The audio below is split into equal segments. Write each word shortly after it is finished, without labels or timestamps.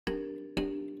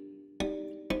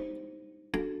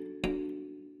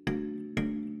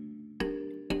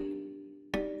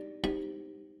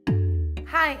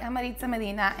Hi, I'm Maritza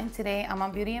Medina, and today I'm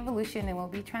on Beauty Evolution and will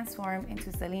be transformed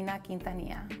into Selena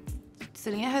Quintanilla.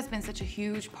 Selena has been such a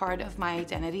huge part of my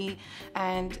identity,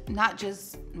 and not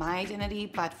just my identity,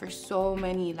 but for so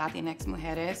many Latinx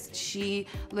mujeres. She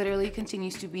literally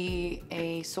continues to be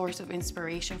a source of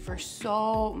inspiration for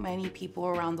so many people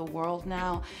around the world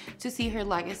now. To see her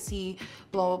legacy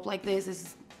blow up like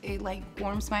this it like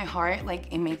warms my heart, like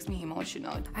it makes me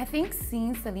emotional. I think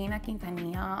seeing Selena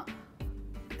Quintanilla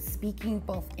speaking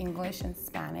both English and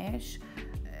Spanish,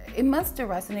 it must have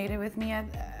resonated with me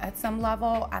at some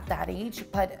level at that age,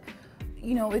 but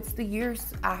you know, it's the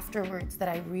years afterwards that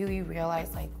I really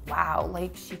realized, like, wow,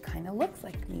 like she kind of looks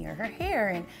like me, or her hair,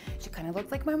 and she kind of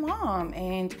looks like my mom,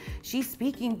 and she's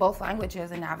speaking both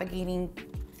languages and navigating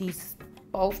these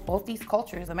both these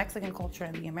cultures, the Mexican culture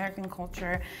and the American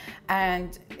culture,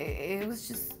 and it was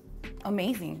just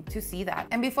amazing to see that.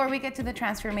 And before we get to the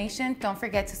transformation, don't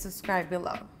forget to subscribe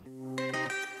below.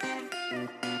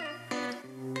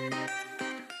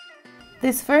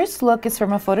 This first look is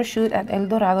from a photo shoot at El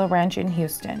Dorado Ranch in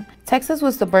Houston. Texas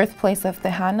was the birthplace of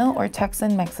Tejano or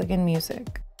Texan Mexican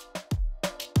music.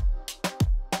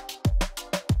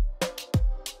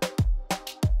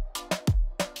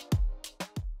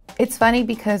 It's funny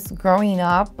because growing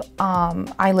up,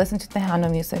 I listened to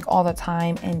Tejano music all the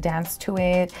time and danced to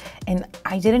it, and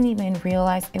I didn't even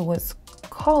realize it was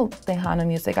called Tejano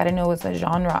music. I didn't know it was a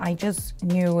genre. I just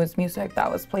knew it was music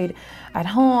that was played at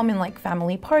home in like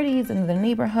family parties in the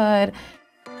neighborhood.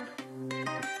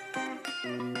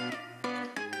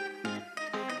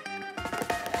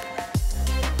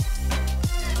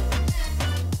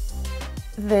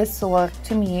 This look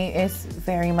to me is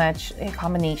very much a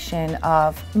combination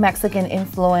of Mexican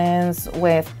influence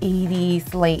with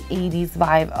 80s, late 80s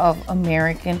vibe of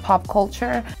American pop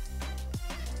culture.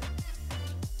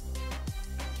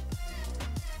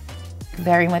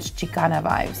 Very much Chicana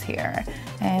vibes here,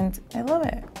 and I love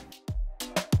it.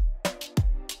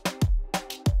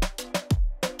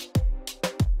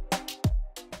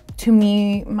 To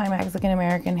me, my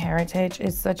Mexican-American heritage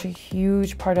is such a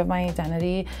huge part of my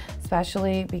identity,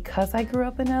 especially because I grew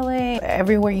up in LA.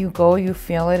 Everywhere you go, you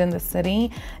feel it in the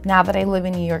city. Now that I live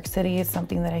in New York City, it's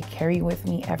something that I carry with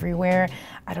me everywhere.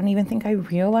 I don't even think I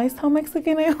realized how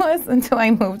Mexican I was until I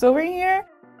moved over here.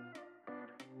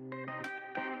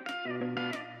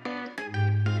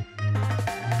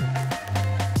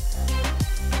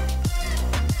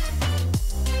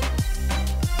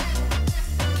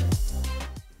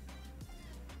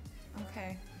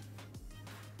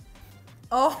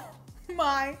 Oh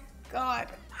my God,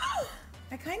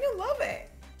 I kind of love it.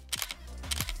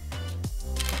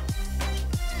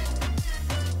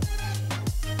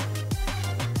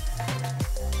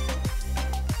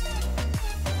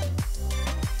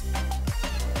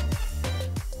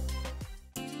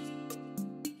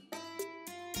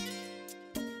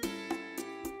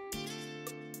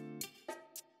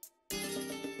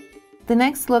 The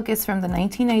next look is from the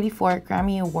 1994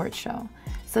 Grammy Award show.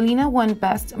 Selena won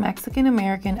Best Mexican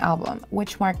American Album,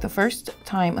 which marked the first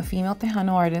time a female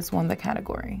Tejano artist won the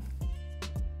category.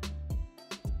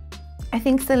 I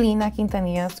think Selena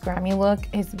Quintanilla's Grammy look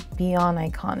is beyond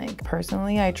iconic.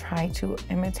 Personally, I try to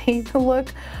imitate the look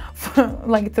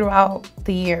throughout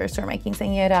the years, for my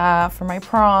quinceañera, for my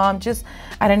prom, just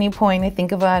at any point I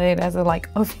think about it as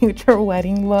a future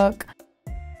wedding look.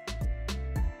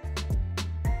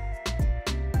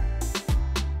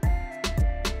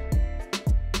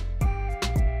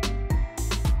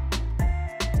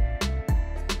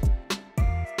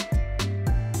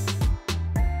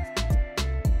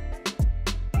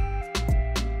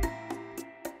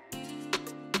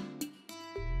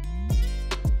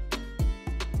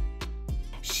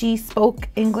 She spoke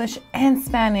English and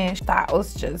Spanish. That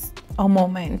was just a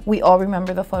moment. We all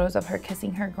remember the photos of her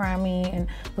kissing her Grammy and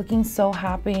looking so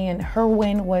happy, and her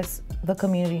win was the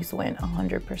community's win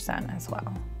 100% as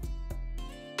well.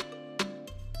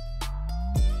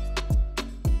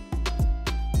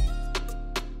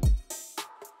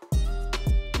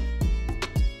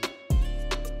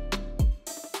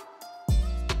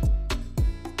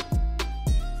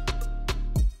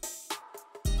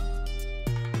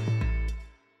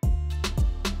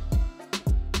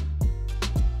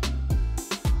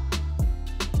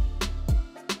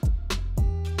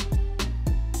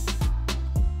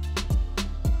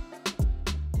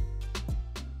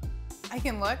 I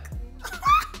can look.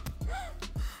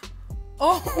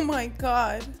 Oh my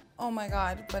God. Oh my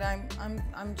God. But I'm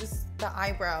just the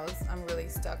eyebrows. I'm really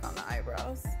stuck on the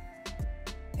eyebrows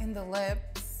and the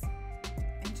lips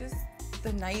and just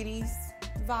the 90s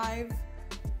vibe.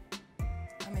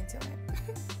 I'm into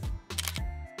it.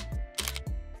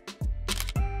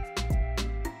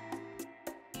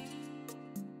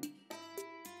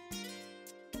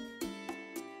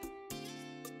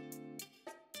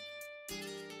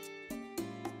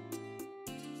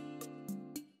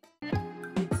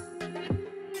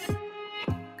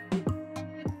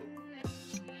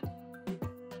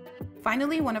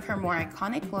 Finally, one of her more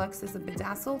iconic looks is the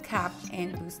bedazzled cap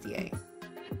in bustier.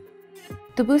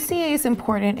 The bustier is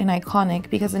important and iconic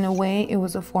because in a way it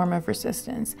was a form of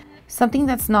resistance, something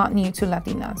that's not new to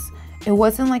Latinas. It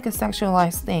wasn't like a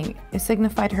sexualized thing. It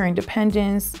signified her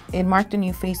independence. It marked a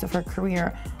new phase of her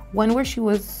career, one where she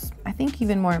was, I think,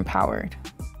 even more empowered.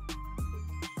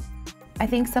 I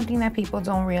think something that people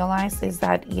don't realize is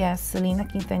that, yes, Selena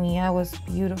Quintanilla was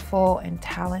beautiful and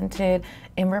talented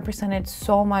and represented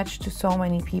so much to so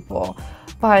many people,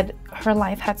 but her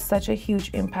life had such a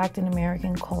huge impact in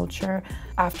American culture.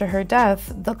 After her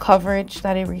death, the coverage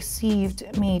that it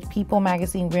received made People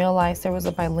magazine realize there was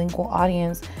a bilingual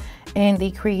audience, and they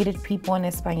created People en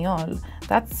Español.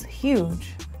 That's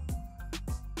huge.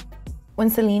 When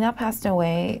Selena passed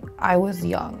away, I was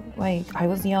young. I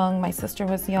was young, my sister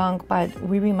was young, but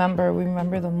we remember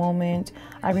the moment.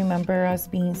 I remember us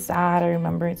being sad. I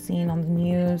remember it seeing on the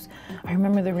news. I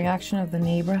remember the reaction of the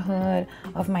neighborhood,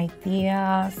 of my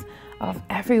tias, of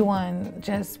everyone.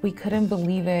 Just, we couldn't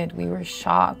believe it. We were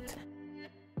shocked.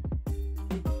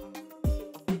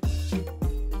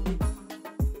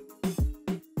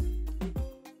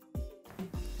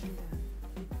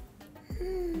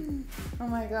 Oh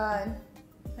my God,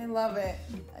 I love it.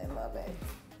 I love it.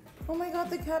 Oh my God,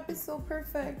 the cap is so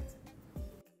perfect.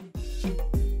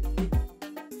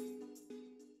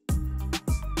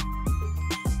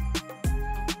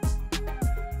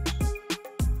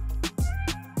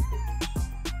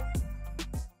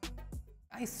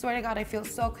 I swear to God, I feel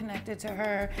so connected to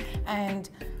her, and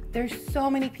there's so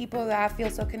many people that feel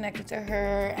so connected to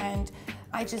her, and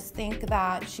I just think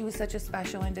that she was such a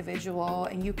special individual,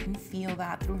 and you can feel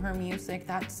that through her music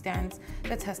that stands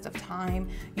the test of time.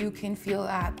 You can feel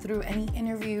that through any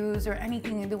interviews or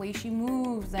anything in the way she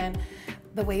moves and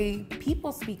the way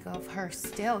people speak of her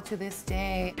still to this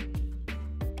day.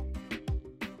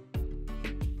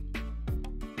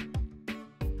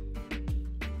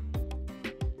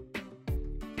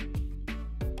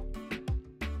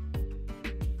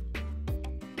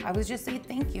 I would just say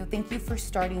thank you. Thank you for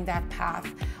starting that path,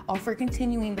 or for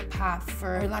continuing the path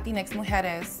for Latinx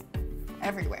mujeres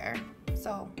everywhere.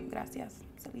 So, gracias,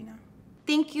 Selena.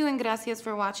 Thank you and gracias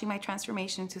for watching my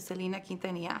transformation to Selena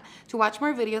Quintanilla. To watch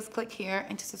more videos, click here,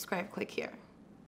 and to subscribe, click here.